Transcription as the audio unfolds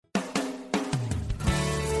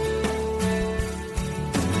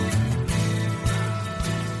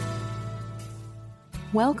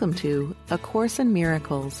Welcome to A Course in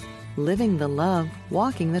Miracles, Living the Love,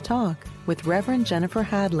 Walking the Talk with Reverend Jennifer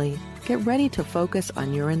Hadley. Get ready to focus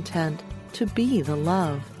on your intent to be the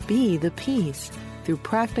love, be the peace through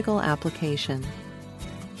practical application.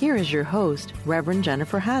 Here is your host, Reverend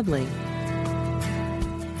Jennifer Hadley.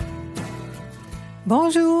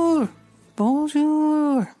 Bonjour,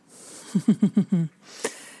 bonjour.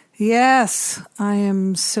 Yes, I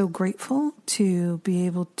am so grateful to be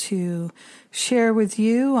able to share with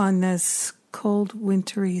you on this cold,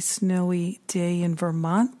 wintry, snowy day in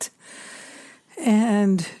Vermont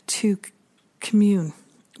and to commune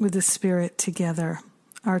with the Spirit together.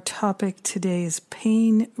 Our topic today is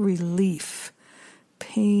pain relief.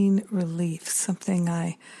 Pain relief, something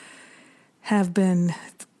I have been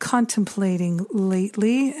contemplating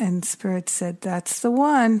lately, and Spirit said, that's the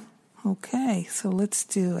one. Okay, so let's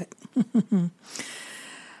do it.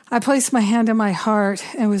 I place my hand on my heart,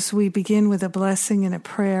 and as we begin with a blessing and a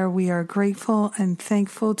prayer, we are grateful and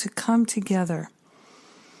thankful to come together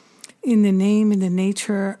in the name and the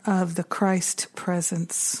nature of the Christ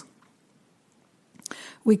presence.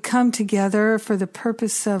 We come together for the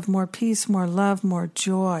purpose of more peace, more love, more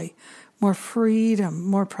joy, more freedom,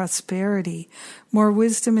 more prosperity, more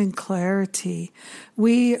wisdom and clarity.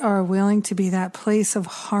 We are willing to be that place of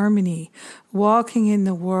harmony, walking in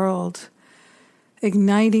the world,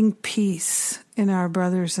 igniting peace in our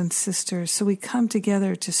brothers and sisters. So we come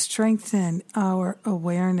together to strengthen our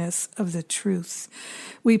awareness of the truth.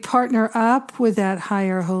 We partner up with that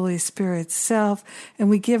higher Holy Spirit self,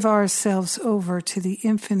 and we give ourselves over to the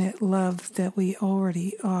infinite love that we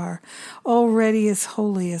already are, already as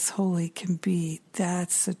holy can be.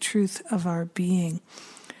 That's the truth of our being.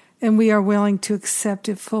 And we are willing to accept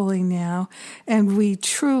it fully now. And we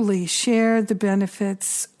truly share the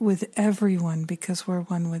benefits with everyone because we're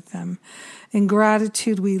one with them. In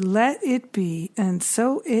gratitude, we let it be. And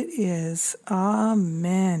so it is.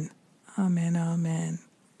 Amen. Amen. Amen.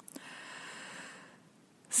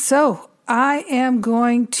 So I am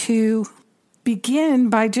going to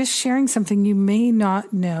begin by just sharing something you may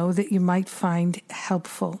not know that you might find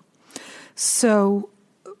helpful. So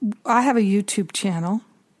I have a YouTube channel.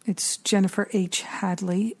 It's Jennifer H.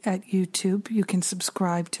 Hadley at YouTube. You can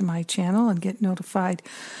subscribe to my channel and get notified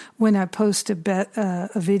when I post a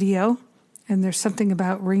video. And there's something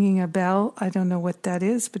about ringing a bell. I don't know what that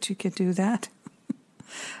is, but you can do that.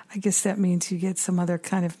 I guess that means you get some other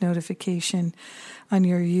kind of notification on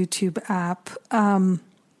your YouTube app. At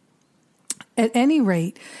any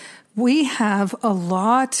rate, we have a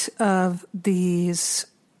lot of these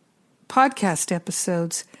podcast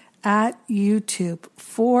episodes at YouTube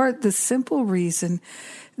for the simple reason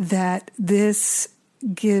that this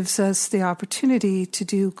gives us the opportunity to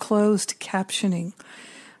do closed captioning,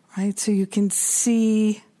 right? So you can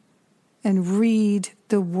see and read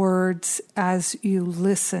the words as you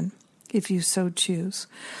listen, if you so choose.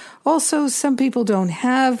 Also, some people don't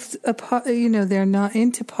have they're not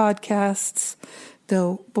into podcasts,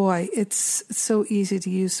 though, boy, it's so easy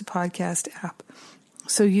to use the podcast app.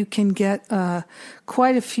 So you can get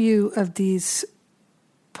quite a few of these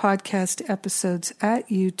podcast episodes at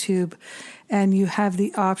YouTube, and you have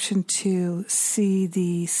the option to see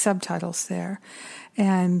the subtitles there.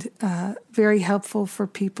 And very helpful for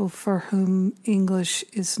people for whom English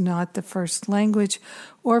is not the first language,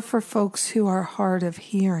 or for folks who are hard of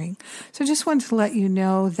hearing. So I just wanted to let you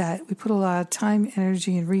know that we put a lot of time,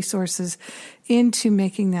 energy, and resources into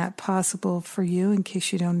making that possible for you, in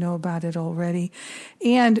case you don't know about it already.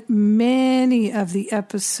 And many of the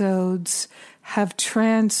episodes have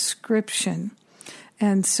transcription.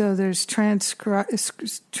 And so there's transcripts.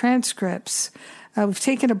 We've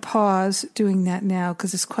taken a pause doing that now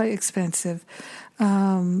because it's quite expensive.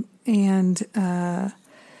 But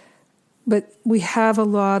we have a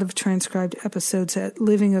lot of transcribed episodes at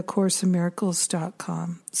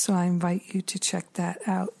livingacourseofmiracles.com. So I invite you to check that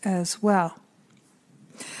out as well.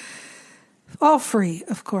 All free,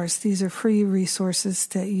 of course. These are free resources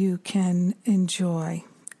that you can enjoy.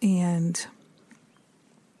 And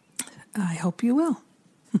I hope you will.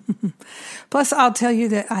 Plus, I'll tell you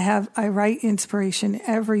that I write inspiration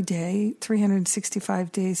every day, 365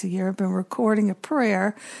 days a year. I've been recording a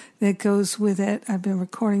prayer that goes with it. I've been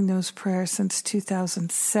recording those prayers since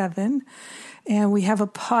 2007. And we have a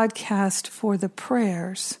podcast for the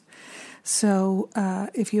prayers. So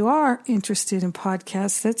if you are interested in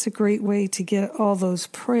podcasts, that's a great way to get all those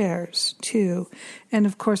prayers too. And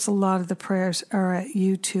of course, a lot of the prayers are at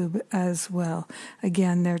YouTube as well.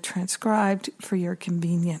 Again, they're transcribed for your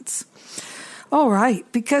convenience. All right,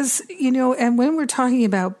 because, and when we're talking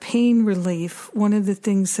about pain relief, one of the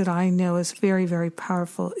things that I know is very, very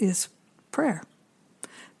powerful is prayer.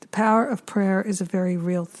 power of prayer is a very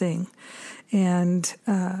real thing, and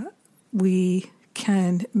we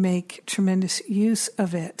can make tremendous use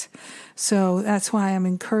of it. So that's why I'm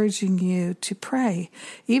encouraging you to pray.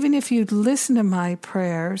 Even if you listen to my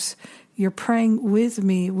prayers, you're praying with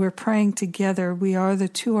me. We're praying together. We are the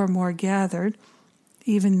two or more gathered.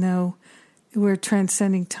 Even though we're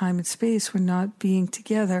transcending time and space, we're not being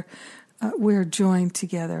together. We're joined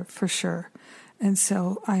together for sure. And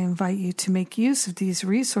so I invite you to make use of these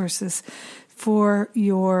resources for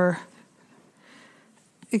your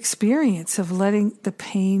experience of letting the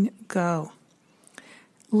pain go.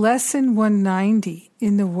 Lesson 190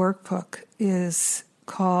 in the workbook is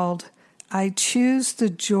called, I choose the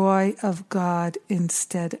joy of God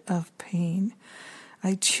instead of pain.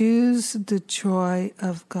 I choose the joy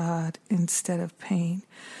of God instead of pain.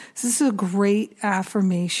 This is a great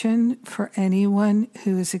affirmation for anyone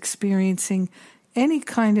who is experiencing any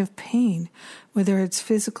kind of pain, whether it's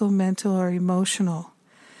physical, mental, or emotional.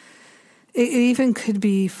 It even could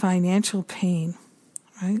be financial pain,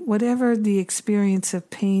 right? Whatever the experience of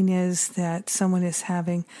pain is that someone is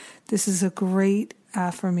having, this is a great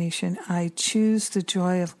affirmation. I choose the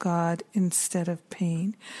joy of God instead of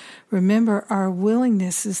pain. Remember, our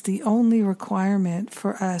willingness is the only requirement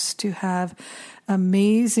for us to have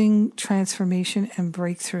amazing transformation and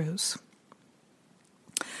breakthroughs.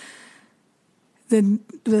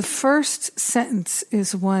 The first sentence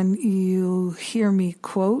is one you hear me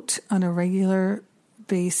quote on a regular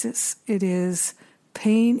basis. It is,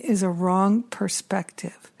 pain is a wrong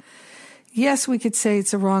perspective. Yes, we could say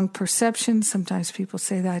it's a wrong perception. Sometimes people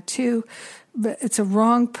say that too. But it's a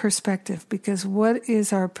wrong perspective, because what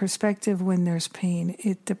is our perspective when there's pain?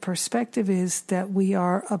 The perspective is that we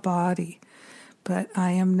are a body, but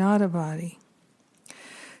I am not a body.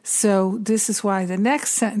 So this is why the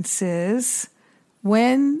next sentence is,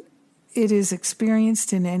 when it is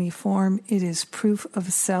experienced in any form, it is proof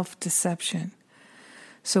of self-deception.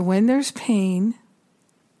 So when there's pain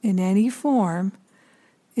in any form,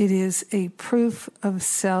 it is a proof of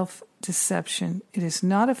self-deception. It is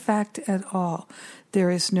not a fact at all.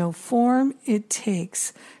 There is no form it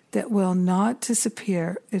takes that will not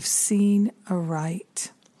disappear if seen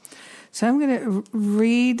aright. So I'm going to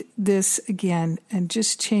read this again and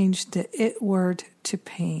just change the it word to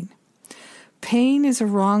pain. Pain is a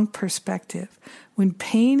wrong perspective. When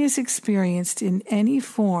pain is experienced in any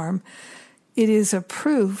form, it is a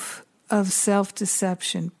proof of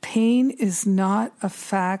self-deception. Pain is not a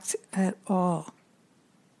fact at all.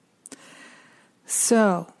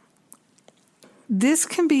 So, this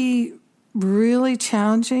can be really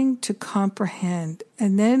challenging to comprehend.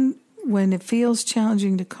 And then when it feels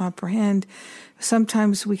challenging to comprehend,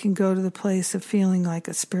 sometimes we can go to the place of feeling like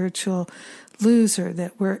a spiritual loser,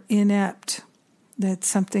 that we're inept, that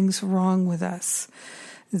something's wrong with us,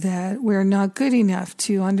 that we're not good enough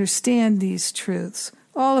to understand these truths.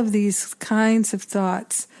 All of these kinds of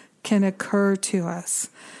thoughts can occur to us.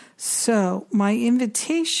 So my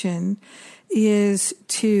invitation is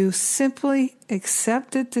to simply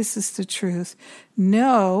accept that this is the truth.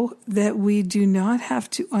 Know that we do not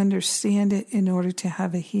have to understand it in order to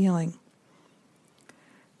have a healing.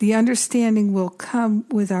 The understanding will come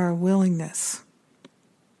with our willingness.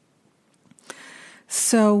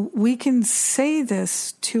 So we can say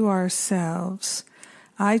this to ourselves: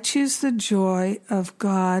 I choose the joy of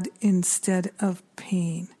God instead of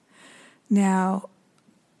pain. Now,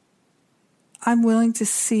 I'm willing to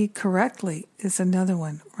see correctly is another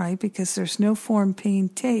one, right? Because there's no form pain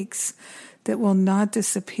takes that will not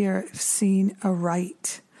disappear if seen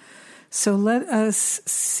aright. So let us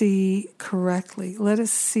see correctly. Let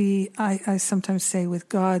us see, I sometimes say, with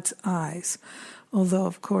God's eyes. Although,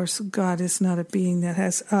 of course, God is not a being that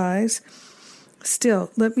has eyes.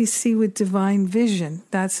 Still, let me see with divine vision.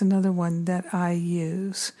 That's another one that I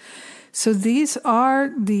use. So these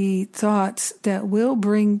are the thoughts that will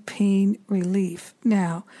bring pain relief.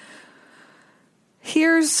 Now,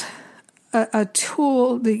 here's a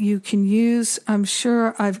tool that you can use. I'm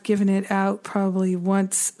sure I've given it out probably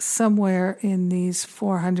once somewhere in these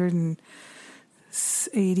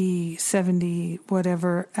 480, 70,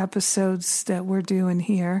 whatever episodes that we're doing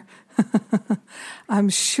here. I'm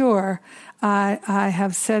sure I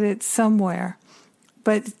have said it somewhere.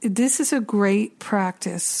 But this is a great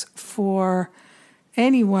practice for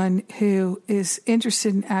anyone who is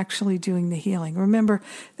interested in actually doing the healing. Remember,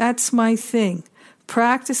 that's my thing.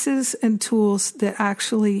 Practices and tools that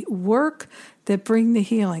actually work, that bring the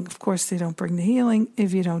healing. Of course, they don't bring the healing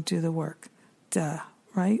if you don't do the work. Duh,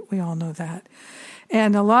 right? We all know that.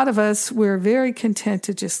 And a lot of us, we're very content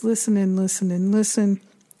to just listen and listen and listen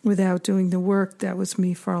without doing the work. That was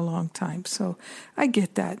me for a long time. So I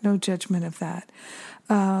get that. No judgment of that.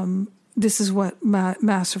 This is what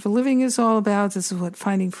Masterful Living is all about. This is what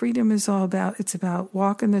Finding Freedom is all about. It's about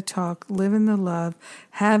walking the talk, living the love,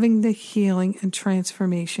 having the healing and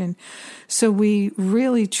transformation. So we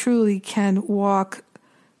really, truly can walk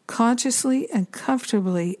consciously and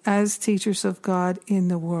comfortably as teachers of God in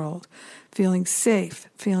the world, feeling safe,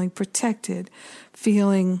 feeling protected,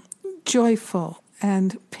 feeling joyful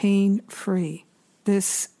and pain-free.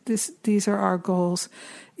 These are our goals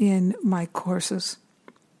in my courses.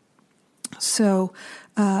 So,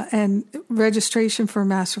 and registration for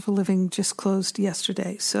Masterful Living just closed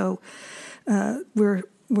yesterday. So,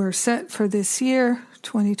 we're set for this year,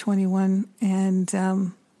 2021,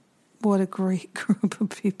 and what a great group of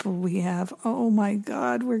people we have. Oh my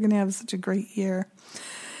God, we're going to have such a great year.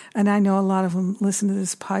 And I know a lot of them listen to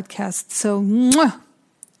this podcast. So,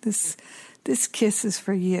 this kiss is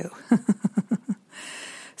for you.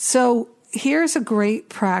 So, here's a great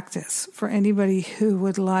practice for anybody who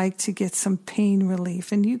would like to get some pain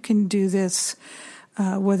relief. And you can do this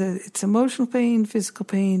whether it's emotional pain, physical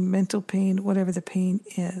pain, mental pain, whatever the pain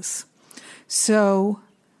is. So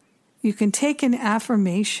you can take an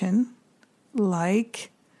affirmation like,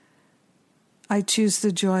 I choose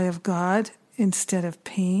the joy of God instead of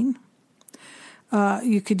pain.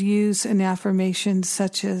 You could use an affirmation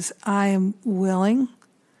such as, I am willing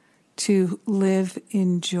to live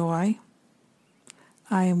in joy.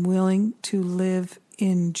 I am willing to live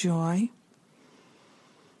in joy.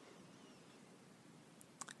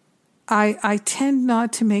 I tend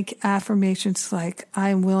not to make affirmations like, I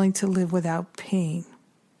am willing to live without pain.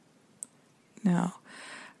 No.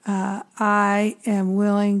 I am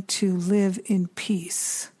willing to live in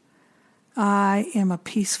peace. I am a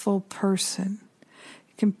peaceful person.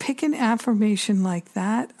 You can pick an affirmation like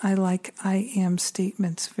that. I like I am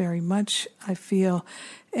statements very much. I feel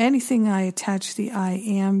anything I attach the I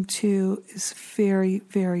am to is very,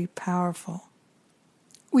 very powerful.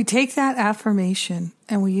 We take that affirmation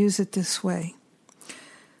and we use it this way.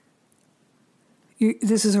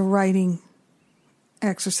 This is a writing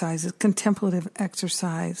exercise, a contemplative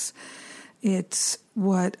exercise. It's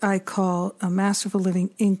what I call a Masterful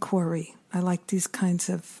Living inquiry. I like these kinds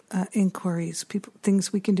of inquiries.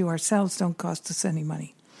 Things we can do ourselves don't cost us any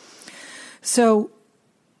money. So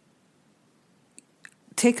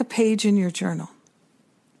take a page in your journal.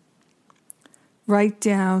 Write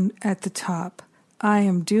down at the top, I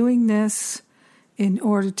am doing this in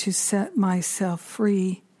order to set myself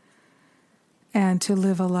free and to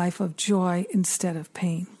live a life of joy instead of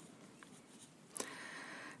pain.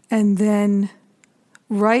 And then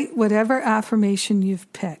write whatever affirmation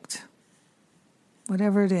you've picked,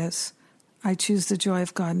 whatever it is. I choose the joy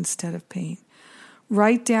of God instead of pain.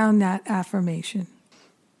 Write down that affirmation.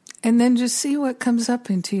 And then just see what comes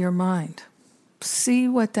up into your mind. See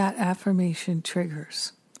what that affirmation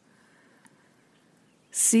triggers.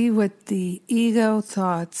 See what the ego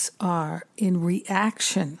thoughts are in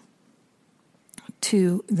reaction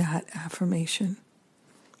to that affirmation.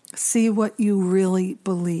 See what you really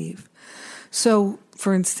believe. So,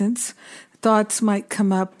 for instance, thoughts might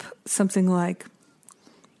come up something like,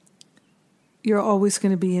 you're always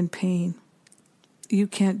going to be in pain. You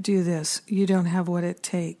can't do this. You don't have what it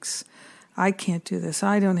takes. I can't do this.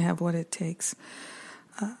 I don't have what it takes.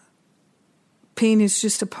 Pain is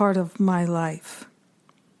just a part of my life.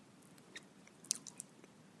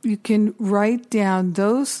 You can write down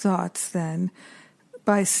those thoughts then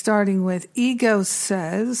by starting with ego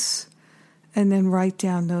says, and then write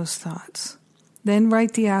down those thoughts. Then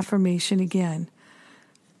write the affirmation again.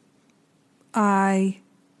 I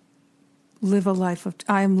am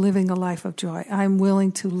living a life of joy. I'm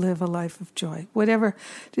willing to live a life of joy. Whatever,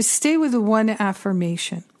 just stay with the one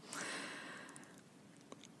affirmation.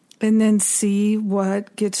 And then see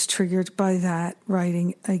what gets triggered by that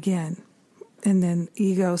writing again. And then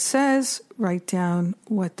ego says, write down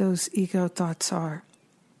what those ego thoughts are.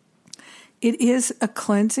 It is a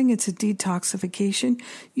cleansing. It's a detoxification.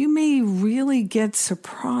 You may really get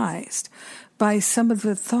surprised by some of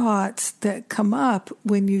the thoughts that come up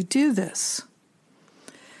when you do this.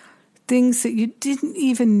 Things that you didn't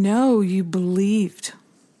even know you believed.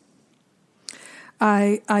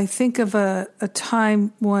 I think of a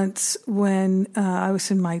time once when I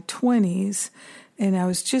was in my 20s and I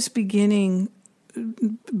was just beginning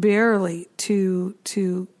barely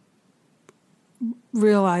to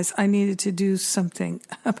realize I needed to do something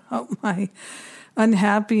about my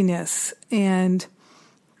unhappiness. And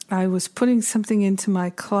I was putting something into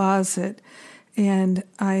my closet and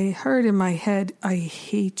I heard in my head, I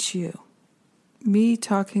hate you. Me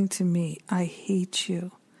talking to me, I hate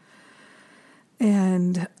you.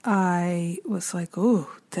 And I was like, oh,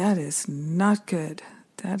 that is not good.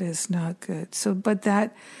 That is not good. So, but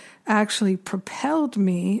that actually propelled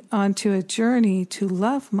me onto a journey to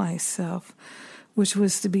love myself, which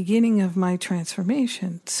was the beginning of my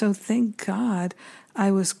transformation. So thank God I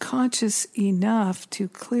was conscious enough to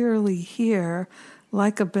clearly hear,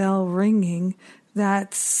 like a bell ringing,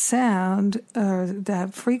 that sound or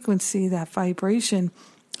that frequency, that vibration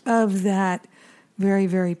of that very,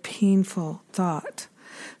 very painful thought.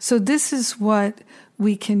 So this is what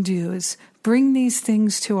we can do, is bring these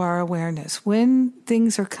things to our awareness. When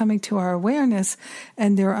things are coming to our awareness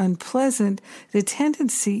and they're unpleasant, the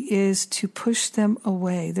tendency is to push them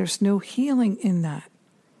away. There's no healing in that.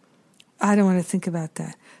 I don't want to think about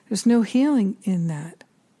that. There's no healing in that.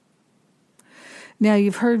 Now,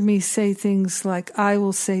 you've heard me say things like, I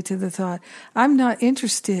will say to the thought, I'm not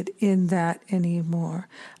interested in that anymore.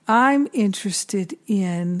 I'm interested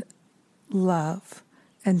in love,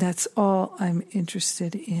 and that's all I'm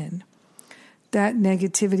interested in. That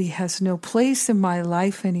negativity has no place in my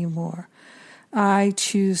life anymore. I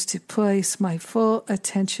choose to place my full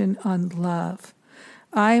attention on love.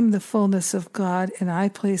 I am the fullness of God, and I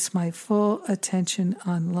place my full attention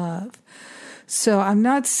on love. So I'm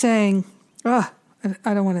not saying, I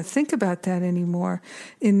don't want to think about that anymore,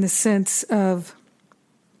 in the sense of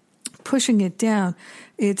pushing it down.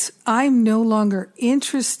 It's, I'm no longer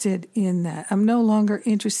interested in that. I'm no longer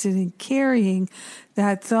interested in carrying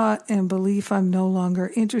that thought and belief. I'm no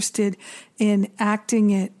longer interested in acting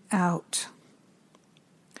it out.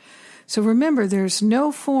 So remember, there's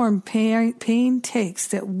no form pain takes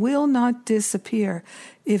that will not disappear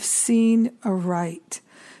if seen aright.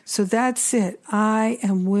 So that's it. I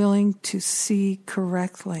am willing to see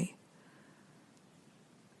correctly.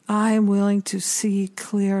 I am willing to see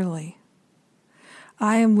clearly.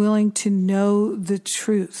 I am willing to know the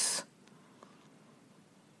truth.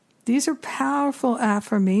 These are powerful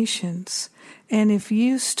affirmations. And if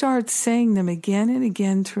you start saying them again and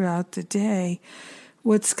again throughout the day,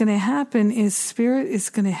 what's going to happen is Spirit is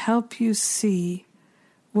going to help you see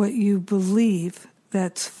what you believe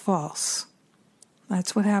that's false.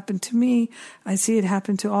 That's what happened to me. I see it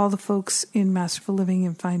happen to all the folks in Masterful Living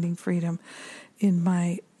and Finding Freedom in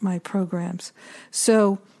my programs.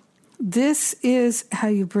 So this is how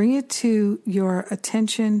you bring it to your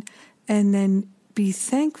attention, and then be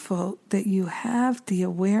thankful that you have the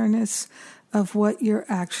awareness of what you're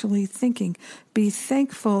actually thinking. Be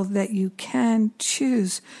thankful that you can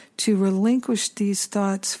choose to relinquish these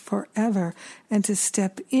thoughts forever and to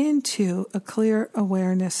step into a clear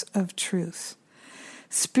awareness of truth.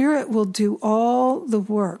 Spirit will do all the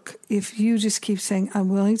work if you just keep saying, I'm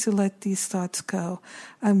willing to let these thoughts go.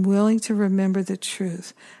 I'm willing to remember the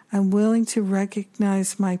truth. I'm willing to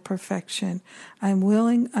recognize my perfection. I'm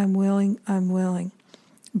willing. In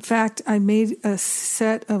fact, I made a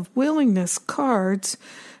set of willingness cards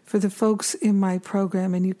for the folks in my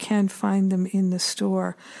program, and you can find them in the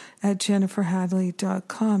store at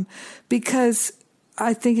jenniferhadley.com, because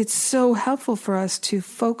I think it's so helpful for us to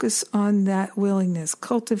focus on that willingness,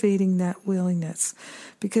 cultivating that willingness,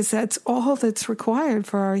 because that's all that's required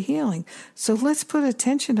for our healing. So let's put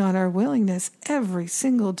attention on our willingness every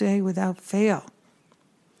single day without fail.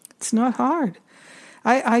 It's not hard.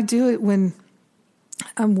 I do it when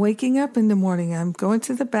I'm waking up in the morning. I'm going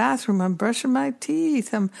to the bathroom. I'm brushing my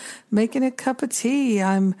teeth. I'm making a cup of tea.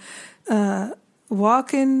 I'm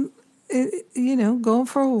walking, going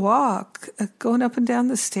for a walk, going up and down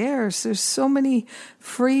the stairs. There's so many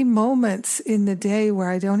free moments in the day where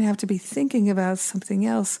I don't have to be thinking about something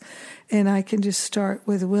else, and I can just start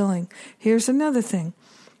with willing. Here's another thing.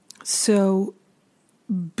 So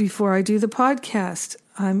before I do the podcast,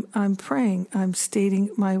 I'm praying, I'm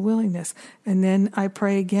stating my willingness. And then I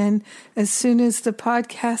pray again as soon as the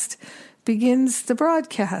podcast begins the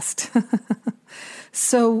broadcast.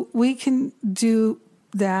 So we can do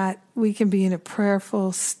that. We can be in a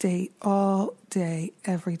prayerful state all day,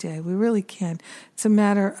 every day. We really can. It's a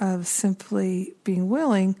matter of simply being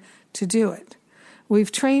willing to do it.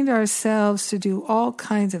 We've trained ourselves to do all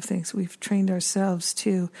kinds of things. We've trained ourselves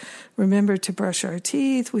to remember to brush our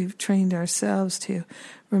teeth. We've trained ourselves to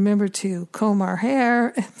remember to comb our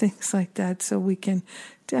hair and things like that. So we can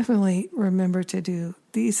definitely remember to do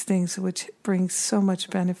these things, which brings so much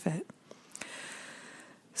benefit.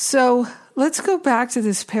 So let's go back to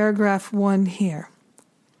this paragraph 1 here.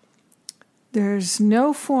 There's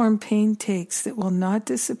no form pain takes that will not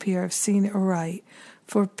disappear if seen aright,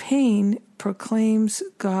 for pain proclaims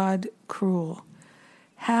God cruel.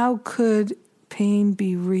 How could pain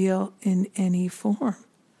be real in any form?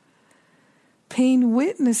 Pain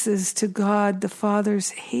witnesses to God the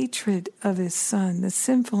Father's hatred of his Son, the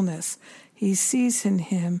sinfulness he sees in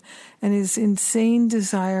him, and his insane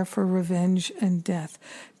desire for revenge and death.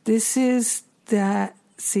 This is that,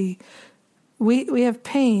 see, we have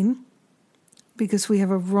pain because we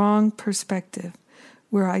have a wrong perspective.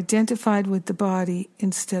 We're identified with the body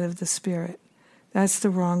instead of the spirit. That's the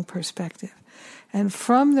wrong perspective. And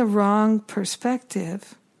from the wrong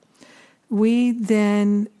perspective, we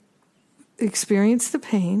then experience the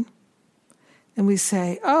pain, and we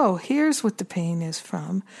say, oh, here's what the pain is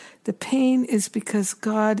from. The pain is because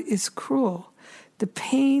God is cruel. The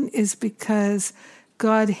pain is because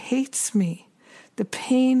God hates me. The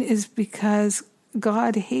pain is because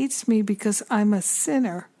God hates me because I'm a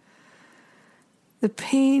sinner. The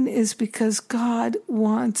pain is because God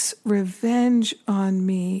wants revenge on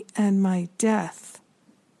me and my death.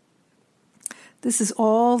 This is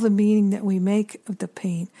all the meaning that we make of the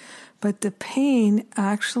pain. But the pain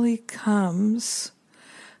actually comes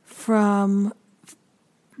from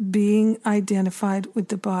being identified with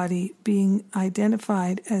the body, being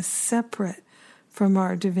identified as separate from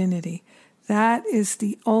our divinity. That is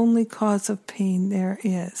the only cause of pain there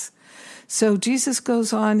is. So Jesus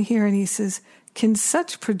goes on here and he says, can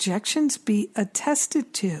such projections be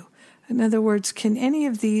attested to? In other words, can any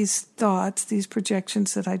of these thoughts, these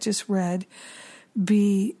projections that I just read,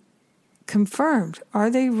 be confirmed? Are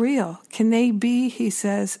they real? Can they be, he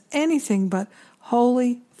says, anything but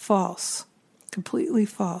wholly false, completely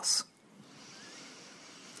false?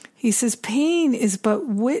 He says, pain is but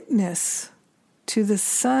witness to the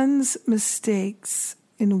Son's mistakes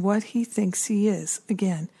in what he thinks he is.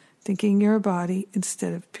 Again, thinking you're a body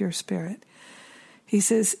instead of pure spirit. He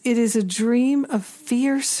says, it is a dream of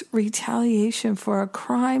fierce retaliation for a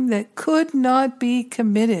crime that could not be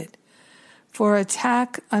committed, for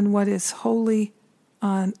attack on what is wholly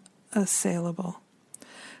unassailable.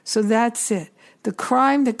 So that's it. The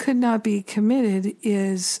crime that could not be committed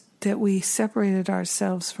is that we separated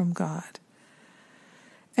ourselves from God,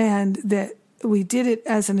 and that we did it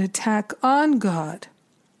as an attack on God.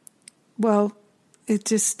 Well,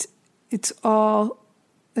 it's all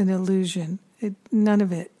an illusion. None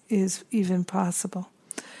of it is even possible.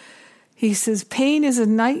 He says, pain is a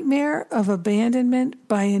nightmare of abandonment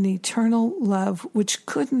by an eternal love which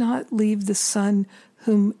could not leave the Son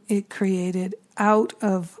whom it created out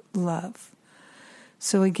of love.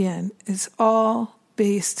 So again, it's all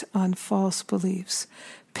based on false beliefs.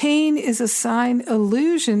 Pain is a sign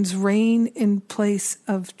illusions reign in place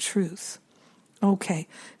of truth. Okay,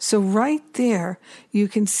 so right there you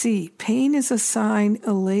can see pain is a sign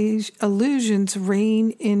illusions reign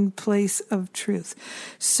in place of truth.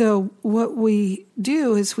 So what we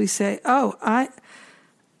do is we say, oh, I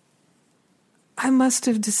must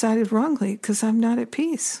have decided wrongly because I'm not at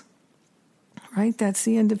peace. Right? That's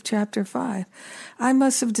the end of chapter 5. I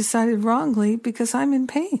must have decided wrongly because I'm in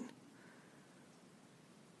pain.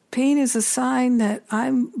 Pain is a sign that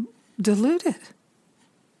I'm deluded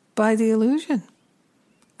by the illusion,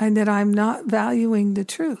 and that I'm not valuing the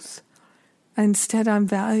truth. Instead, I'm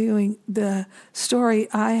valuing the story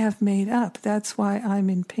I have made up. That's why I'm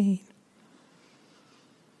in pain.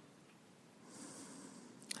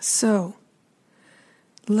 So,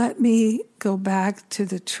 let me go back to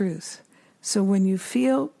the truth. So when you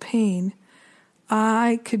feel pain,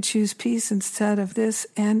 I could choose peace instead of this,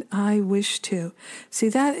 and I wish to. See,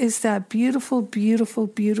 that is that beautiful, beautiful,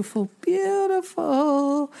 beautiful,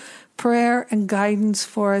 beautiful prayer and guidance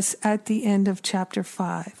for us at the end of chapter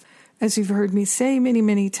 5. As you've heard me say many,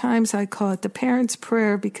 many times, I call it the parents'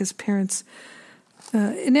 prayer because parents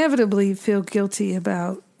inevitably feel guilty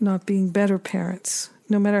about not being better parents,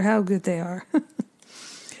 no matter how good they are.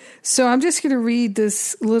 So I'm just going to read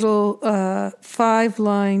this little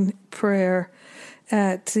 5-line prayer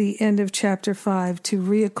at the end of chapter 5 to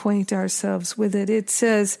reacquaint ourselves with it. It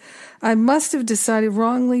says, I must have decided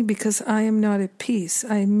wrongly because I am not at peace.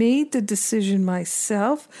 I made the decision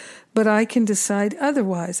myself, but I can decide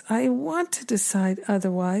otherwise. I want to decide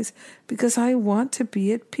otherwise because I want to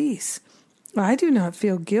be at peace. I do not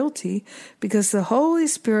feel guilty because the Holy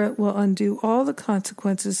Spirit will undo all the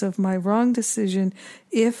consequences of my wrong decision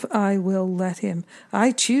if I will let Him.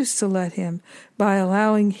 I choose to let Him by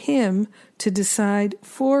allowing Him to decide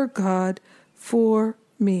for God, for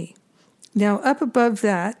me. Now, up above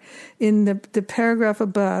that, in the paragraph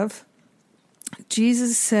above,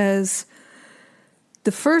 Jesus says,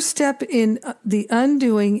 the first step in the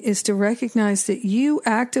undoing is to recognize that you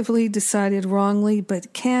actively decided wrongly,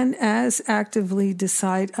 but can as actively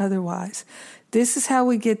decide otherwise. This is how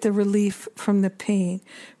we get the relief from the pain.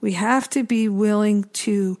 We have to be willing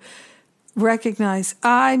to recognize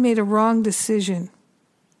I made a wrong decision.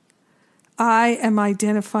 I am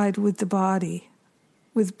identified with the body,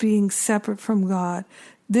 with being separate from God.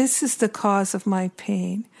 This is the cause of my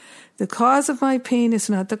pain. The cause of my pain is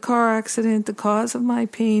not the car accident. The cause of my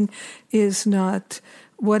pain is not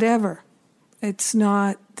whatever. It's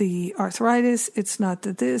not the arthritis. It's not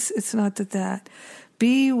the this. It's not the that.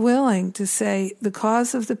 Be willing to say the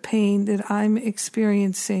cause of the pain that I'm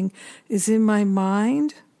experiencing is in my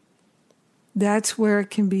mind. That's where it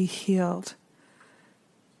can be healed.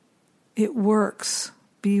 It works.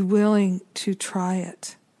 Be willing to try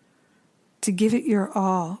it, to give it your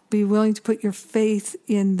all. Be willing to put your faith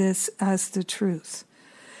in this as the truth.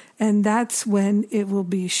 And that's when it will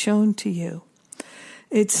be shown to you.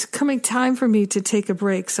 It's coming time for me to take a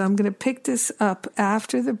break, so I'm going to pick this up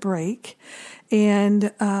after the break.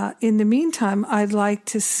 And in the meantime, I'd like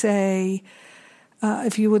to say,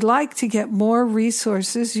 if you would like to get more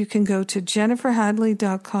resources, you can go to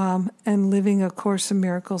jenniferhadley.com and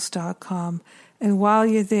livingacourseofmiracles.com. And while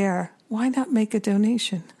you're there, why not make a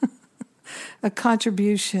donation, a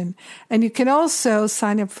contribution? And you can also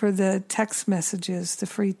sign up for the text messages, the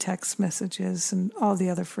free text messages, and all the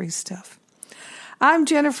other free stuff. I'm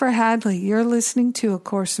Jennifer Hadley. You're listening to A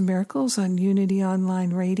Course in Miracles on Unity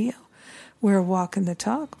Online Radio. We're walking the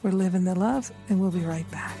talk, we're living the love, and we'll be right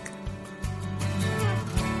back.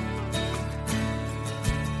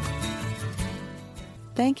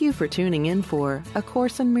 Thank you for tuning in for A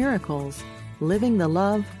Course in Miracles, living the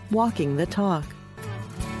love, walking the talk.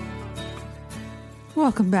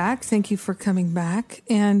 Welcome back. Thank you for coming back.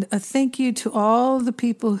 And a thank you to all the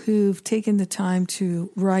people who've taken the time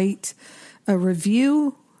to write a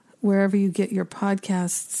review wherever you get your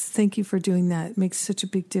podcasts. Thank you for doing that. It makes such a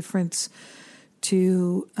big difference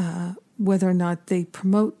to whether or not they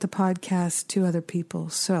promote the podcast to other people.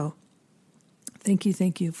 So thank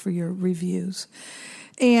you for your reviews.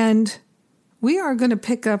 And we are going to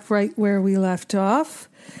pick up right where we left off,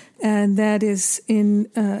 and that is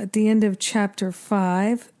in at the end of chapter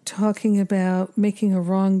 5, talking about making a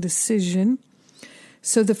wrong decision.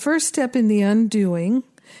 So the first step in the undoing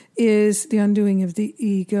is the undoing of the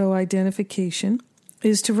ego identification,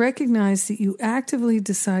 is to recognize that you actively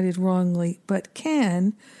decided wrongly, but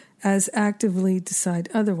can as actively decide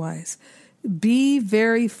otherwise. Be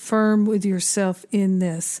very firm with yourself in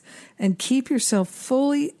this and keep yourself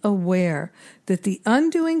fully aware that the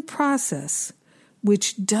undoing process,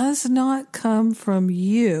 which does not come from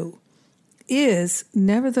you, is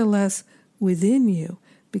nevertheless within you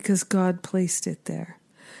because God placed it there.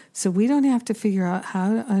 So we don't have to figure out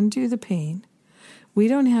how to undo the pain. We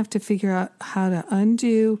don't have to figure out how to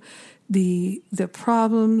undo the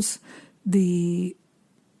problems, the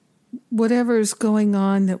whatever is going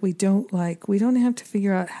on that we don't like. We don't have to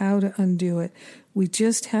figure out how to undo it. We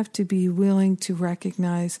just have to be willing to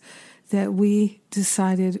recognize that we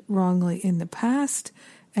decided wrongly in the past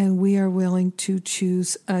and we are willing to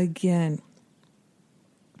choose again.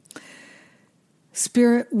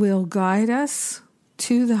 Spirit will guide us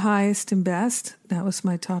to the highest and best. That was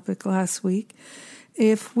my topic last week.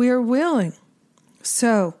 If we're willing.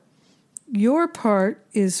 So, your part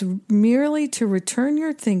is merely to return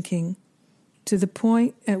your thinking to the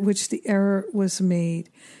point at which the error was made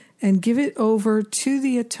and give it over to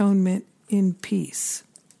the atonement in peace.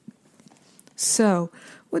 So,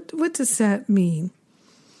 what does that mean?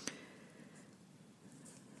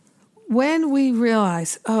 When we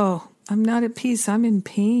realize, oh, I'm not at peace, I'm in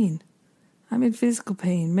pain. I'm in physical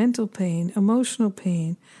pain, mental pain, emotional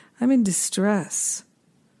pain. I'm in distress.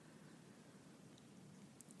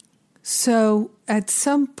 So at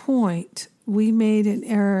some point, we made an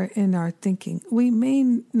error in our thinking. We may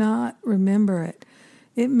not remember it.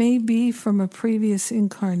 It may be from a previous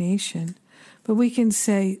incarnation, but we can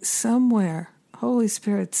say somewhere, Holy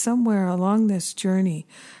Spirit, somewhere along this journey,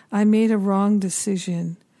 I made a wrong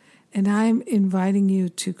decision, and I'm inviting you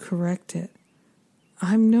to correct it.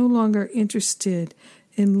 I'm no longer interested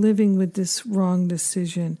in living with this wrong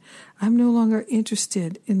decision. I'm no longer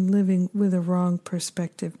interested in living with a wrong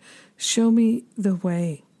perspective. Show me the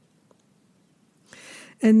way.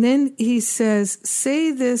 And then he says,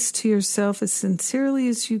 say this to yourself as sincerely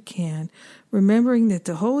as you can, remembering that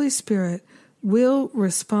the Holy Spirit will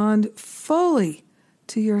respond fully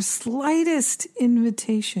to your slightest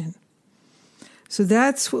invitation. So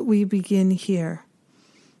that's what we begin here.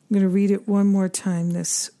 I'm going to read it one more time,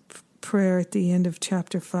 this prayer at the end of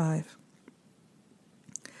chapter 5.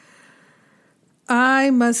 I I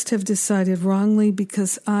must have decided wrongly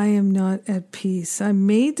because I am not at peace. I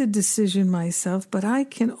made the decision myself, but I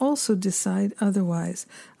can also decide otherwise.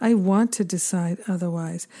 I want to decide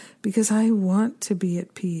otherwise because I want to be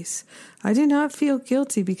at peace. I do not feel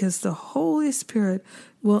guilty because the Holy Spirit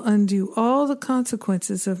will undo all the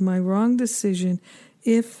consequences of my wrong decision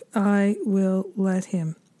if I will let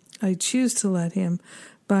Him. I choose to let Him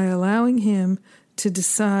by allowing Him to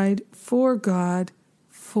decide for God,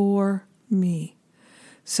 for me.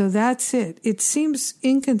 So that's it. It seems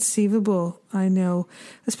inconceivable, I know,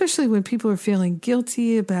 especially when people are feeling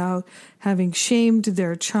guilty about having shamed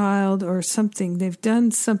their child or something. They've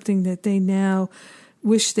done something that they now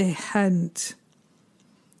wish they hadn't,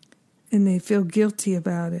 and they feel guilty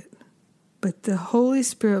about it. But the Holy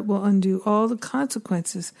Spirit will undo all the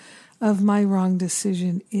consequences of my wrong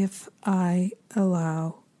decision if I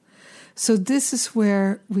allow. So this is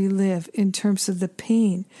where we live in terms of the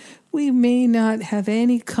pain. We may not have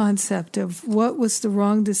any concept of what was the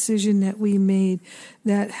wrong decision that we made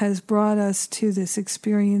that has brought us to this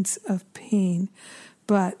experience of pain.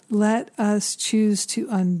 But let us choose to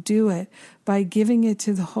undo it by giving it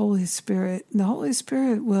to the Holy Spirit. And the Holy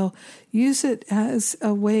Spirit will use it as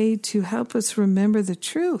a way to help us remember the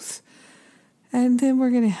truth. And then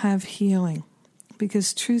we're going to have healing,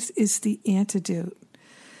 because truth is the antidote.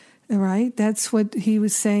 All right, that's what he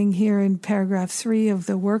was saying here in paragraph 3 of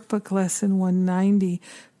the workbook lesson 190.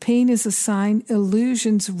 Pain is a sign,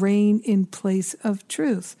 illusions reign in place of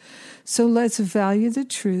truth. So let's value the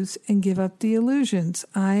truth and give up the illusions.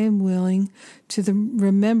 I am willing to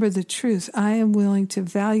remember the truth. I am willing to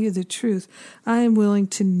value the truth. I am willing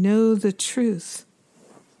to know the truth.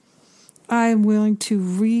 I am willing to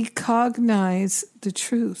recognize the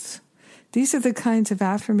truth. These are the kinds of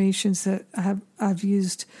affirmations that I've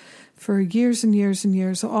used for years and years and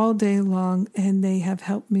years, all day long, and they have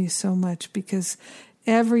helped me so much because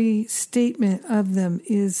every statement of them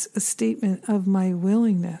is a statement of my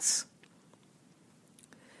willingness.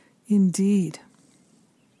 Indeed.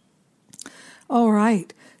 All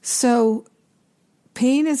right, so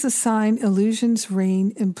pain is a sign, illusions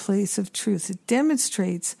reign in place of truth. It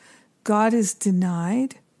demonstrates God is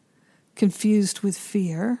denied, confused with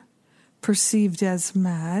fear, perceived as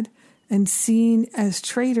mad, and seen as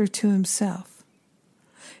traitor to himself.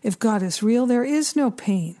 If God is real, there is no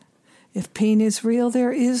pain. If pain is real,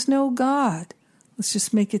 there is no God. Let's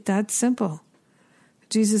just make it that simple.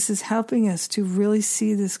 Jesus is helping us to really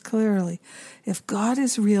see this clearly. If God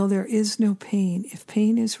is real, there is no pain. If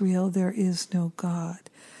pain is real, there is no God.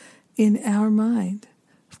 In our mind,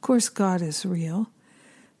 of course God is real,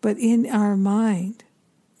 but in our mind,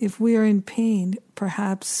 if we are in pain,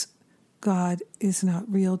 perhaps God is not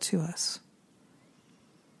real to us.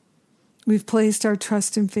 We've placed our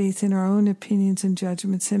trust and faith in our own opinions and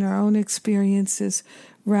judgments, in our own experiences,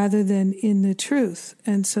 rather than in the truth.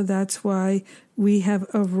 And so that's why we have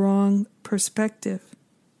a wrong perspective.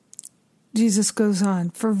 Jesus goes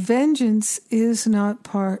on, for vengeance is not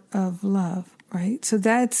part of love, right? So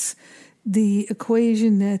that's the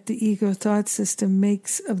equation that the ego thought system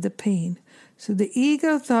makes of the pain. So the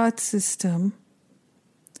ego thought system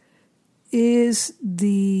is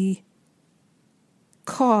the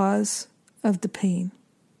cause of the pain.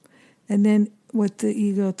 And then what the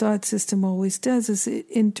ego thought system always does is it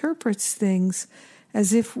interprets things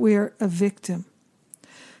as if we're a victim.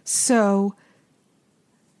 So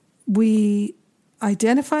we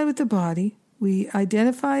identify with the body, we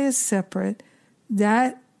identify as separate,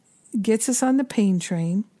 that gets us on the pain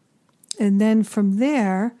train. And then from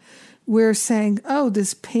there, we're saying, oh,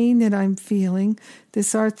 this pain that I'm feeling,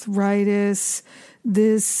 this arthritis,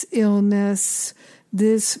 this illness,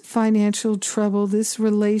 this financial trouble, this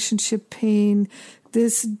relationship pain,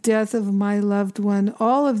 this death of my loved one,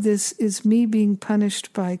 all of this is me being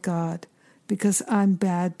punished by God because I'm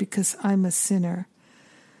bad, because I'm a sinner.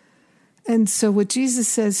 And so what Jesus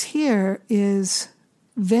says here is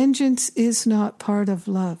vengeance is not part of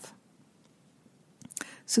love.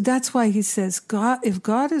 So that's why he says, God, if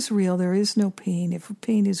God is real, there is no pain. If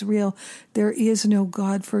pain is real, there is no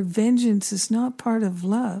God, for vengeance is not part of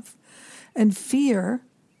love. And fear,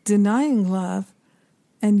 denying love,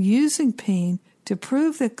 and using pain to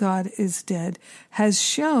prove that God is dead has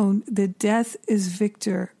shown that death is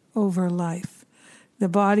victor over life. The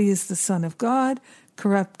body is the Son of God,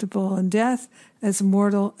 corruptible in death, as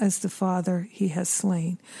mortal as the Father he has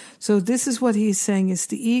slain. So this is what he's saying is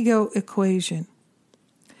the ego equation.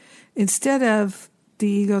 Instead of the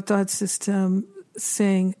ego thought system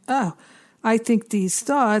saying, oh, I think these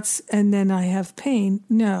thoughts and then I have pain.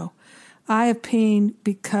 No, I have pain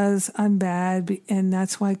because I'm bad, and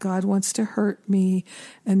that's why God wants to hurt me,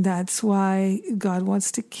 and that's why God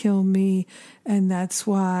wants to kill me, and that's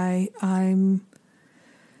why I'm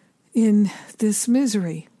in this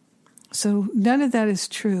misery. So none of that is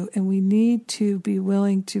true, and we need to be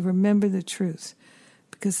willing to remember the truth,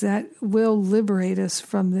 because that will liberate us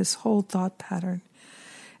from this whole thought pattern.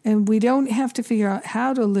 And we don't have to figure out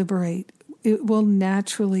how to liberate. It will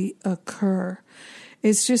naturally occur.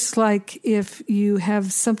 It's just like if you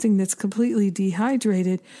have something that's completely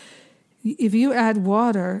dehydrated, if you add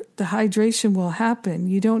water, the hydration will happen.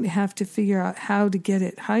 You don't have to figure out how to get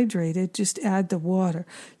it hydrated. Just add the water.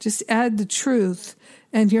 Just add the truth,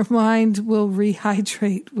 and your mind will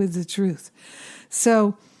rehydrate with the truth.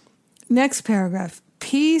 So, next paragraph.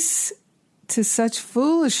 Peace to such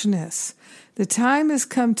foolishness. The time has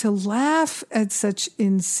come to laugh at such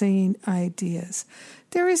insane ideas.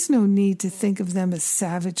 There is no need to think of them as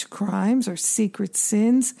savage crimes or secret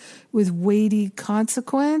sins with weighty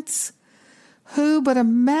consequence. Who but a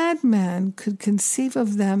madman could conceive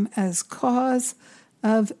of them as cause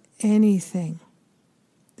of anything?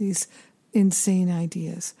 These insane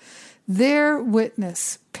ideas. Their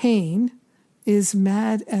witness, pain, is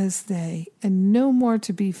mad as they, and no more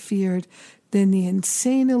to be feared than the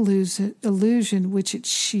insane illusion which it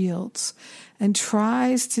shields and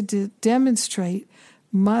tries to demonstrate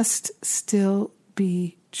must still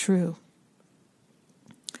be true.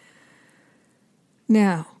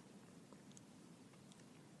 Now,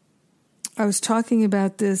 I was talking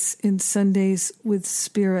about this in Sundays with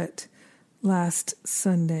Spirit last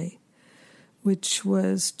Sunday, which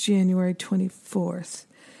was January 24th,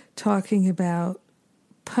 talking about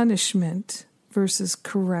punishment versus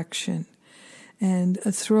correction, and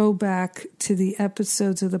a throwback to the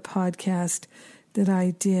episodes of the podcast that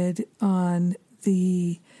I did on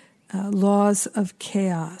the laws of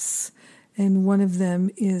chaos. And one of them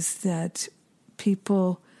is that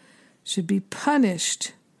people should be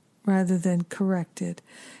punished rather than corrected.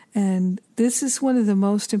 And this is one of the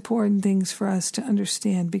most important things for us to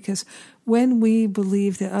understand, because when we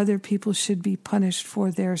believe that other people should be punished for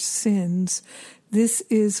their sins, this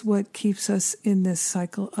is what keeps us in this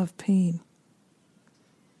cycle of pain.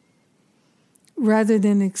 Rather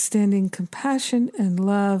than extending compassion and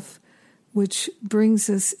love, which brings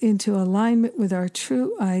us into alignment with our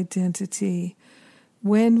true identity,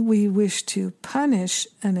 when we wish to punish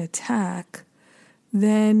an attack,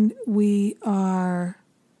 then we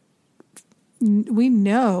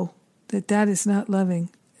know that that is not loving,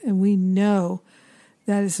 and we know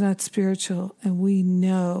that is not spiritual, and we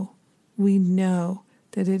know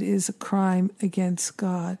that it is a crime against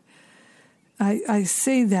God. I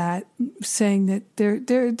say that saying that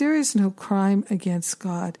there is no crime against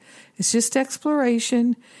God. It's just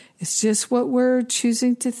exploration. It's just what we're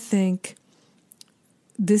choosing to think.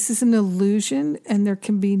 This is an illusion, and there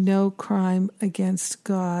can be no crime against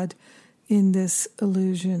God in this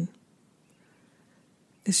illusion.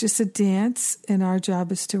 It's just a dance, and our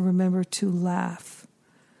job is to remember to laugh.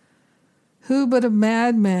 Who but a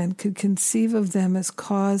madman could conceive of them as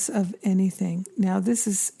cause of anything? Now, this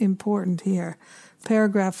is important here.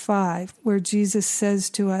 Paragraph 5, where Jesus says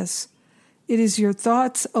to us, "It is your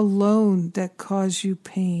thoughts alone that cause you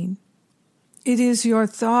pain." It is your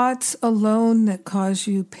thoughts alone that cause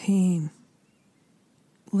you pain.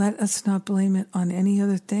 Let us not blame it on any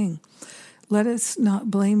other thing. Let us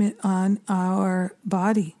not blame it on our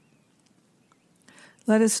body.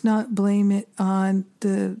 Let us not blame it on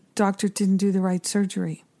the doctor didn't do the right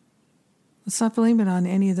surgery. Let's not blame it on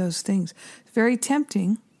any of those things. It's very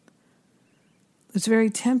tempting. It's very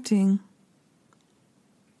tempting.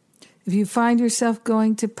 If you find yourself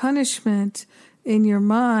going to punishment in your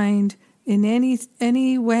mind in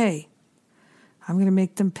any way, I'm going to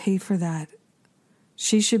make them pay for that.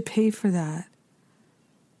 She should pay for that.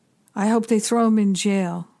 I hope they throw him in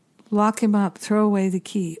jail. Lock him up, throw away the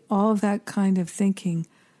key, all of that kind of thinking.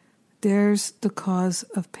 There's the cause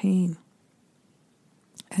of pain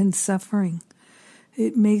and suffering.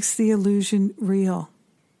 It makes the illusion real.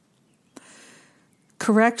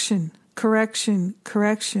 Correction.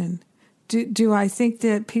 Do I think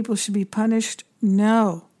that people should be punished?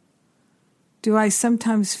 No. Do I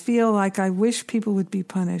sometimes feel like I wish people would be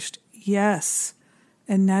punished? Yes.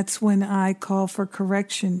 And that's when I call for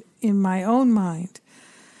correction in my own mind.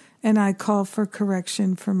 And I call for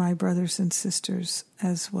correction for my brothers and sisters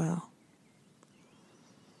as well.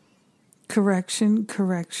 Correction.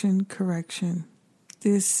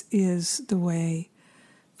 This is the way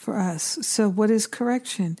for us. So what is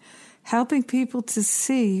correction? Helping people to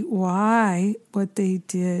see why what they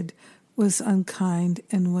did was unkind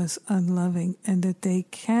and was unloving, and that they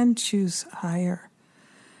can choose higher,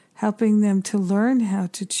 helping them to learn how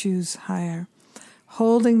to choose higher,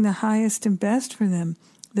 holding the highest and best for them,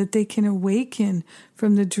 that they can awaken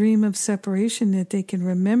from the dream of separation, that they can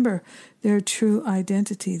remember their true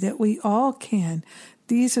identity, that we all can.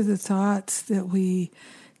 These are the thoughts that we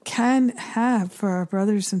can have for our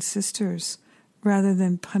brothers and sisters rather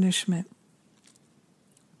than punishment.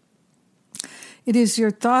 It is your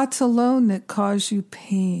thoughts alone that cause you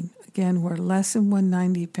pain. Again, we're Lesson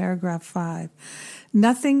 190, paragraph 5.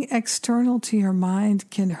 Nothing external to your mind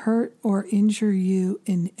can hurt or injure you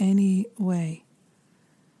in any way.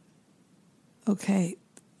 Okay,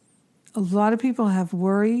 a lot of people have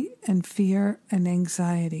worry and fear and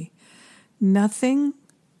anxiety. Nothing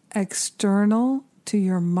external to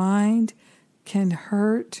your mind can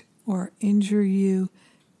hurt or injure you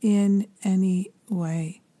in any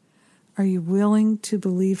way. Are you willing to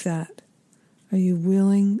believe that? Are you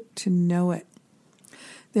willing to know it?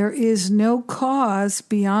 There is no cause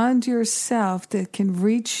beyond yourself that can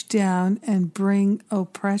reach down and bring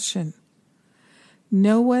oppression.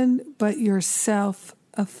 No one but yourself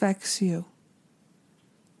affects you.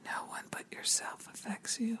 No one but yourself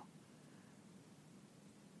affects you.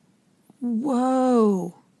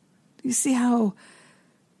 Whoa. Do you see how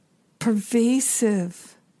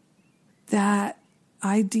pervasive that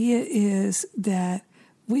idea is, that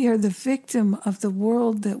we are the victim of the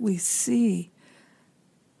world that we see?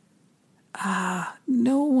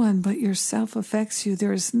 No one but yourself affects you.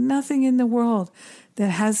 There is nothing in the world that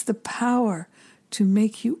has the power to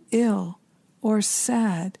make you ill or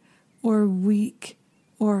sad or weak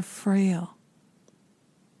or frail.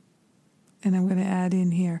 And I'm going to add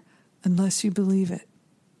in here, unless you believe it,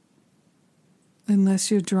 unless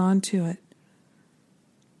you're drawn to it.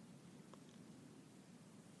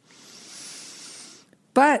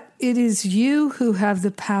 But it is you who have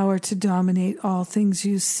the power to dominate all things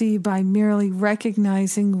you see by merely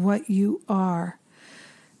recognizing what you are.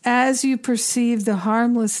 As you perceive the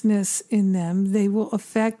harmlessness in them, they will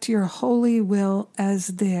affect your holy will as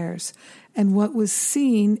theirs, and what was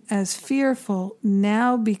seen as fearful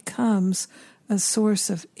now becomes a source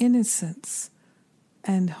of innocence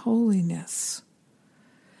and holiness.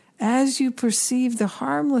 As you perceive the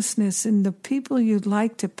harmlessness in the people you'd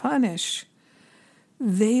like to punish,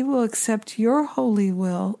 they will accept your holy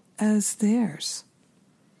will as theirs.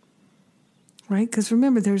 Right? Because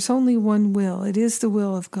remember, there's only one will. It is the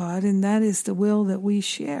will of God, and that is the will that we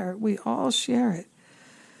share. We all share it.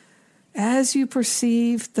 As you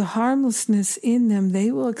perceive the harmlessness in them, they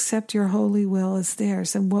will accept your holy will as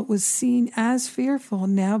theirs, and what was seen as fearful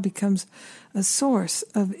now becomes a source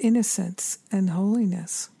of innocence and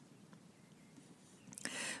holiness.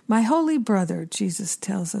 My holy brother, Jesus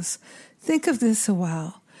tells us, think of this a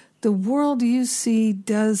while. The world you see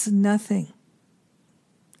does nothing.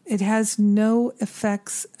 It has no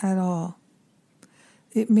effects at all.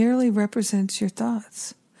 It merely represents your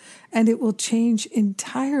thoughts, and it will change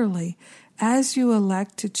entirely as you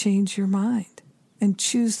elect to change your mind and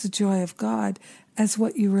choose the joy of God as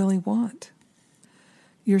what you really want.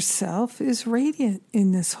 Yourself is radiant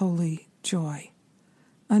in this holy joy,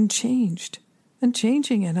 unchanged,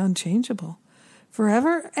 unchanging and unchangeable,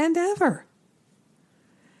 forever and ever.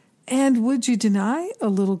 And would you deny a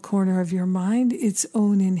little corner of your mind its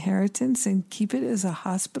own inheritance and keep it as a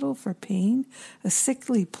hospital for pain, a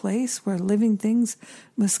sickly place where living things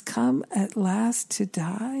must come at last to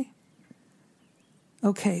die?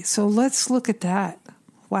 Okay, so let's look at that.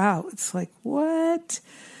 Wow, it's like, what?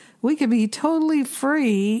 We could be totally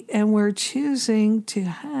free, and we're choosing to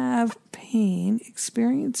have pain,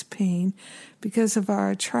 experience pain, because of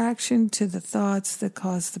our attraction to the thoughts that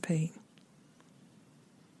cause the pain.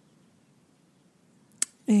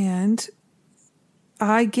 And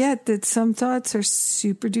I get that some thoughts are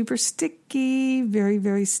super duper sticky, very,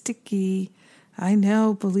 very sticky. I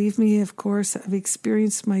know, believe me, of course, I've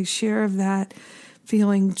experienced my share of that,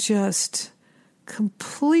 feeling just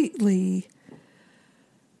completely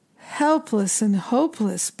helpless and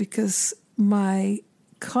hopeless because my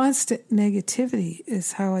constant negativity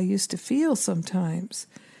is how I used to feel sometimes.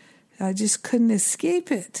 I just couldn't escape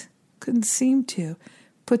it, couldn't seem to.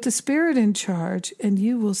 Put the Spirit in charge and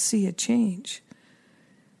you will see a change.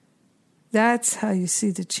 That's how you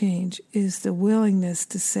see the change, is the willingness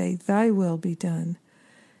to say, thy will be done.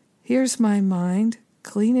 Here's my mind.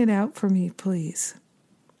 Clean it out for me, please.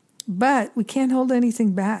 But we can't hold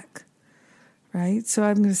anything back, right? So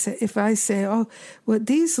I'm going to say, if I say, oh, what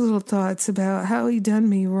these little thoughts about how he done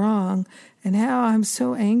me wrong and how I'm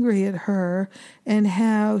so angry at her, and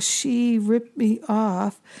how she ripped me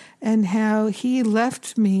off, and how he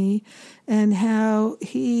left me, and how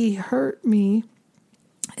he hurt me,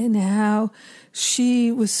 and how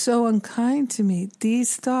she was so unkind to me.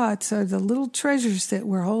 These thoughts are the little treasures that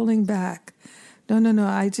we're holding back. No,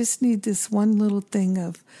 I just need this one little thing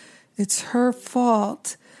of, it's her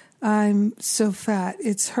fault I'm so fat.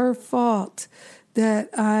 It's her fault that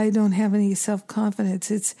I don't have any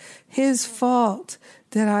self-confidence. It's his fault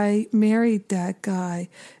that I married that guy.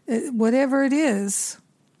 Whatever it is,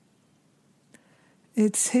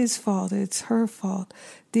 it's his fault. It's her fault.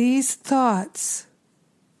 These thoughts,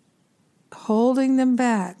 holding them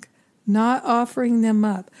back, not offering them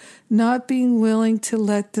up, not being willing to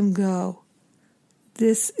let them go,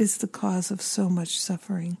 this is the cause of so much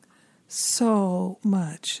suffering. So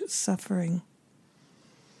much suffering.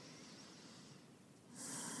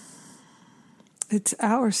 It's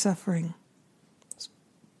our suffering.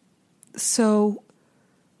 So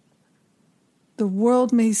the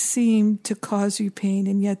world may seem to cause you pain,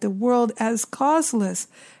 and yet the world as causeless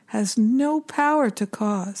has no power to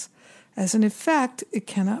cause. As an effect, it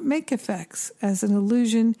cannot make effects. As an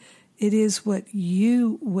illusion, it is what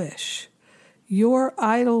you wish. Your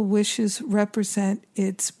idle wishes represent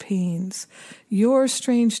its pains. Your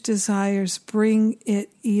strange desires bring it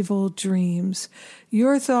evil dreams.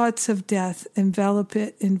 Your thoughts of death envelop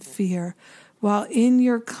it in fear, while in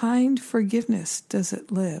your kind forgiveness does it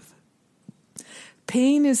live.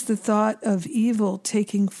 Pain is the thought of evil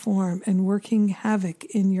taking form and working havoc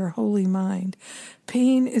in your holy mind.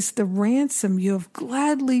 Pain is the ransom you have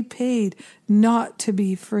gladly paid not to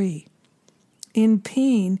be free. In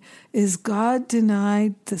pain is God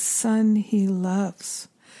denied the son he loves.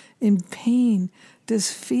 In pain does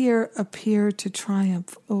fear appear to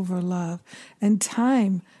triumph over love, and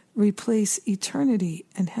time replace eternity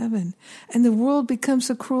and heaven, and the world becomes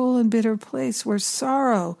a cruel and bitter place where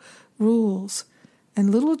sorrow rules, and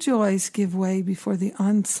little joys give way before the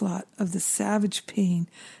onslaught of the savage pain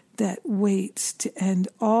that waits to end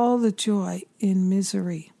all the joy in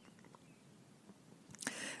misery.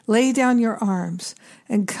 Lay down your arms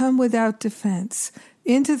and come without defense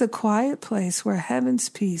into the quiet place where heaven's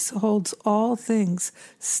peace holds all things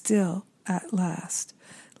still at last.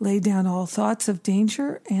 Lay down all thoughts of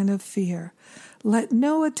danger and of fear. Let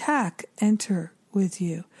no attack enter with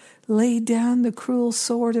you. Lay down the cruel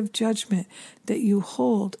sword of judgment that you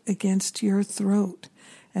hold against your throat,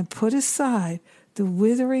 and put aside the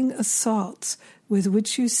withering assaults with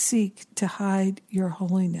which you seek to hide your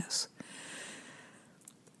holiness.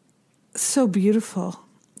 So beautiful,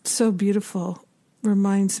 so beautiful.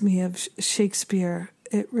 Reminds me of Shakespeare.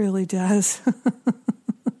 It really does.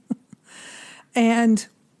 And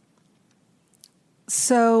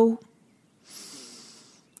so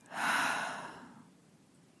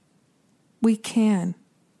we can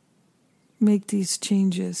make these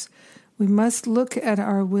changes. We must look at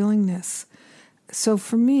our willingness. So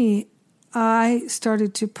for me, I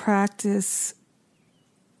started to practice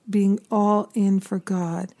being all in for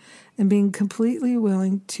God and being completely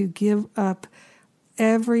willing to give up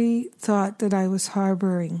every thought that I was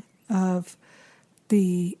harboring of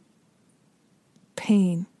the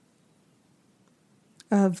pain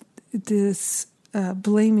of this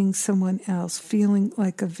blaming someone else, feeling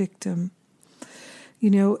like a victim.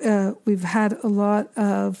 We've had a lot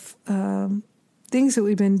of things that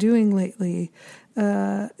we've been doing lately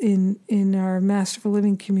in our Masterful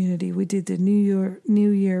Living community. We did the New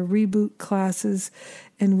Year reboot classes,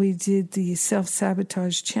 and we did the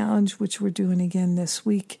Self-Sabotage Challenge, which we're doing again this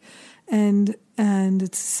week. And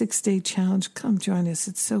it's a 6-day challenge. Come join us.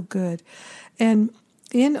 It's so good. And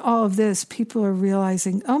in all of this, people are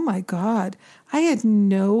realizing, oh my God, I had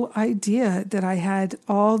no idea that I had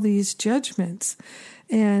all these judgments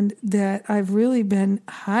and that I've really been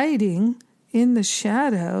hiding in the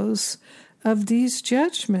shadows of these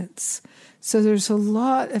judgments. So there's a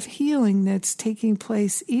lot of healing that's taking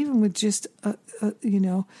place, even with just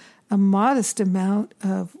a modest amount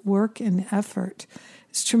of work and effort.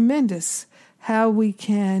 It's tremendous how we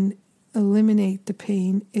can eliminate the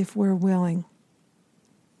pain if we're willing.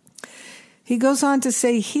 He goes on to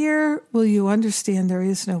say, here will you understand there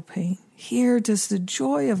is no pain. Here does the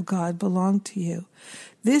joy of God belong to you.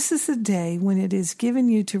 This is the day when it is given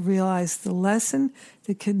you to realize the lesson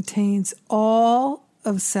that contains all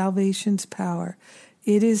of salvation's power.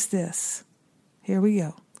 It is this. Here we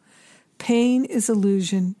go. Pain is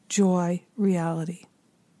illusion, joy, reality.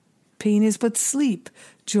 Pain is but sleep.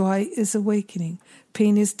 Joy is awakening.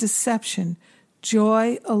 Pain is deception.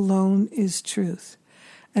 Joy alone is truth.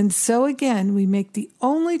 And so again, we make the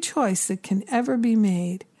only choice that can ever be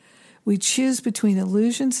made. We choose between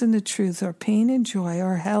illusions and the truth, or pain and joy,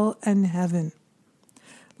 or hell and heaven.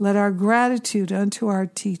 Let our gratitude unto our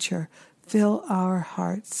teacher fill our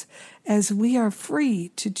hearts, as we are free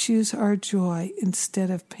to choose our joy instead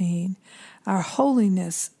of pain, our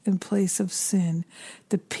holiness in place of sin,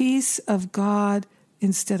 the peace of God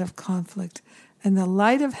instead of conflict, and the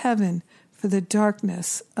light of heaven for the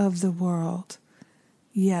darkness of the world.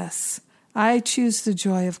 Yes, I choose the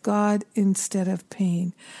joy of God instead of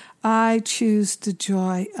pain. I choose the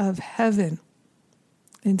joy of heaven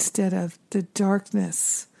instead of the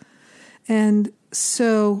darkness. And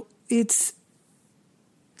so it's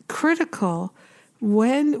critical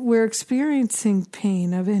when we're experiencing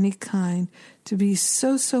pain of any kind to be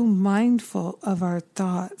so mindful of our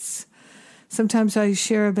thoughts. Sometimes I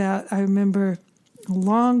share about, I remember a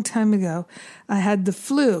long time ago, I had the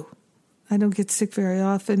flu. I don't get sick very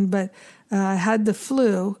often, but I had the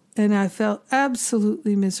flu and I felt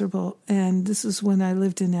absolutely miserable. And this is when I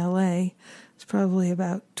lived in LA. It's probably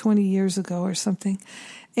about 20 years ago or something.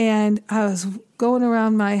 And I was going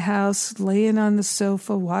around my house, laying on the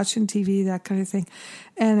sofa, watching TV, that kind of thing.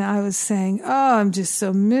 And I was saying, oh, I'm just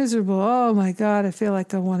so miserable. Oh, my God, I feel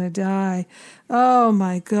like I want to die. Oh,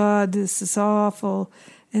 my God, this is awful.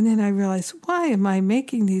 And then I realized, why am I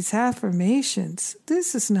making these affirmations?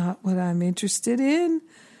 This is not what I'm interested in.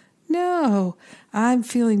 No, I'm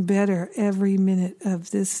feeling better every minute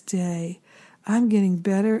of this day. I'm getting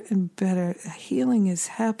better and better. Healing is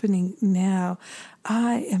happening now.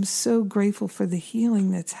 I am so grateful for the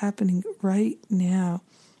healing that's happening right now.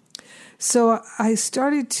 So I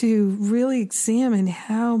started to really examine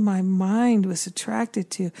how my mind was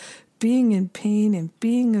attracted to being in pain and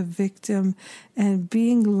being a victim and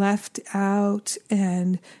being left out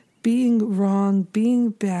and being wrong,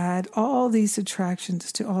 being bad, all these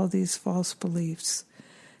attractions to all these false beliefs.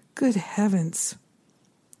 Good heavens.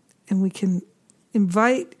 And we can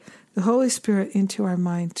invite the Holy Spirit into our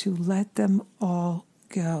mind to let them all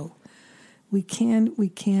go. We can.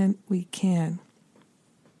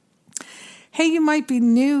 Hey, you might be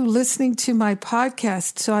new listening to my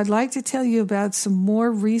podcast, so I'd like to tell you about some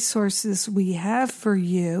more resources we have for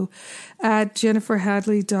you at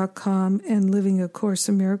jenniferhadley.com and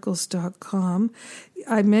livingacourseofmiracles.com.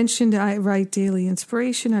 I mentioned I write daily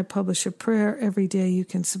inspiration. I publish a prayer every day. You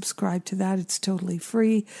can subscribe to that. It's totally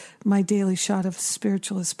free. My daily shot of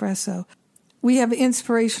spiritual espresso. We have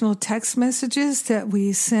inspirational text messages that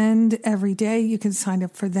we send every day. You can sign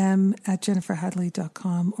up for them at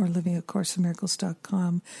jenniferhadley.com or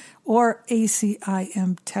livingacourseofmiracles.com or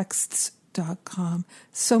acimtexts.com.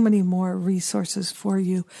 So many more resources for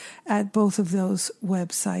you at both of those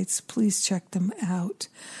websites. Please check them out.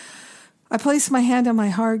 I place my hand on my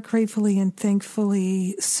heart gratefully and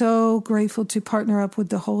thankfully, so grateful to partner up with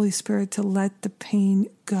the Holy Spirit to let the pain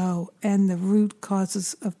go and the root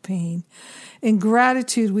causes of pain. In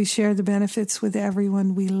gratitude, we share the benefits with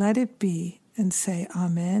everyone. We let it be and say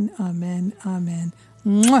amen, amen, amen.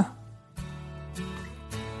 Mwah!